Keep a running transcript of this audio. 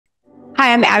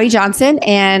Hi, I'm Abby Johnson,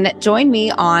 and join me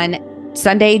on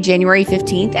Sunday, January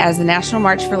 15th, as the National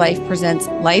March for Life presents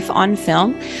Life on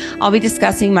Film. I'll be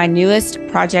discussing my newest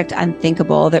project,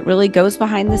 Unthinkable, that really goes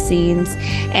behind the scenes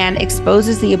and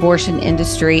exposes the abortion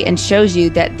industry and shows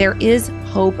you that there is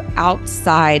hope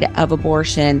outside of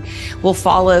abortion. We'll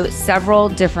follow several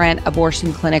different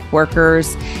abortion clinic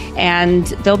workers, and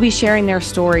they'll be sharing their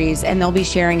stories, and they'll be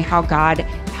sharing how God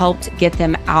helped get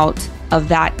them out of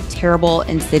that terrible,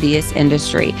 insidious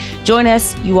industry. Join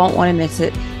us. You won't want to miss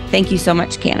it. Thank you so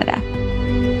much, Canada.